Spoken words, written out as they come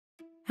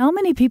How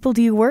many people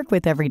do you work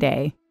with every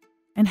day?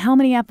 And how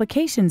many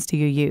applications do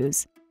you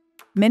use?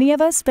 Many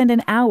of us spend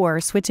an hour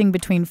switching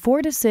between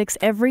 4 to 6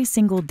 every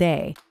single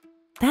day.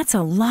 That's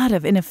a lot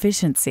of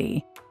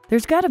inefficiency.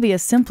 There's got to be a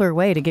simpler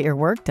way to get your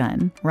work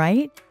done,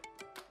 right?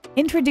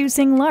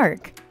 Introducing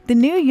Lark, the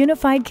new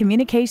unified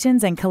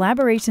communications and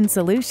collaboration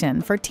solution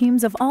for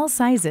teams of all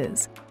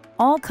sizes.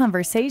 All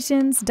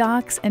conversations,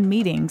 docs, and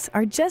meetings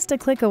are just a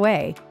click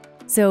away.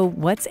 So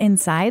what's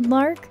inside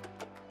Lark?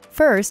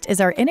 First is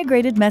our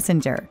integrated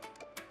messenger.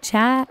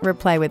 Chat,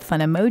 reply with fun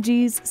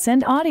emojis,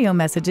 send audio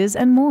messages,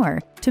 and more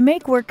to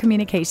make work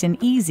communication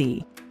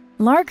easy.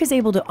 Lark is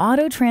able to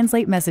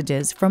auto-translate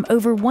messages from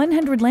over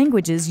 100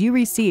 languages you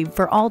receive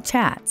for all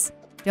chats.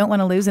 Don't want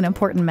to lose an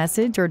important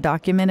message or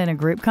document in a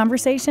group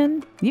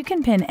conversation? You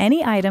can pin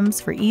any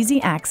items for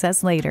easy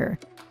access later.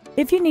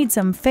 If you need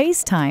some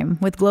FaceTime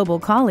with global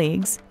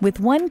colleagues, with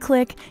one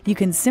click, you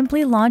can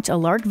simply launch a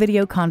Lark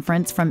video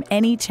conference from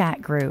any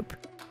chat group.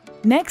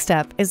 Next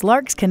up is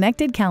Lark's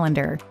connected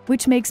calendar,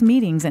 which makes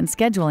meetings and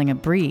scheduling a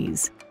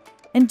breeze.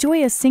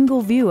 Enjoy a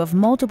single view of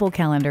multiple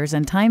calendars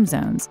and time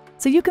zones,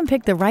 so you can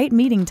pick the right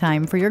meeting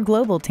time for your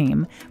global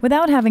team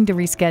without having to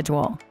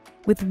reschedule.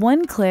 With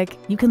one click,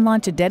 you can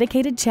launch a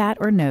dedicated chat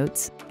or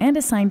notes and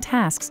assign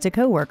tasks to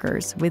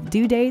coworkers with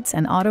due dates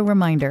and auto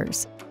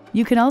reminders.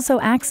 You can also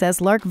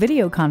access Lark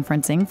video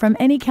conferencing from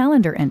any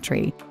calendar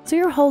entry, so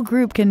your whole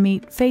group can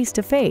meet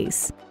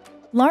face-to-face.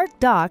 Lark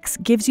Docs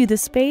gives you the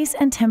space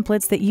and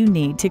templates that you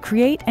need to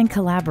create and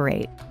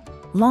collaborate.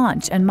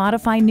 Launch and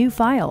modify new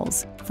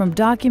files, from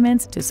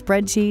documents to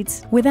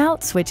spreadsheets,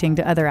 without switching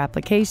to other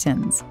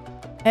applications.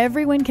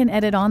 Everyone can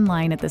edit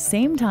online at the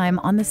same time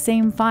on the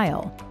same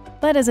file.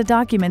 But as a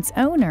document's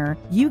owner,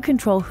 you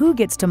control who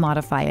gets to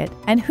modify it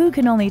and who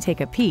can only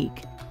take a peek.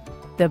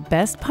 The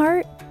best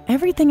part?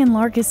 Everything in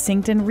Lark is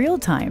synced in real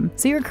time,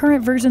 so your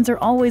current versions are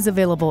always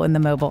available in the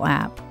mobile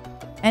app.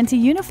 And to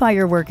unify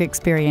your work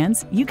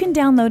experience, you can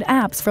download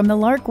apps from the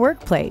Lark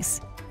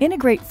Workplace,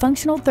 integrate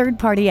functional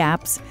third-party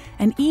apps,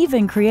 and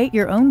even create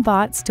your own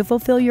bots to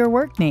fulfill your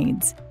work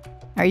needs.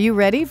 Are you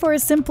ready for a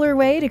simpler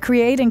way to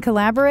create and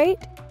collaborate?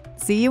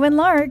 See you in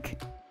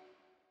Lark!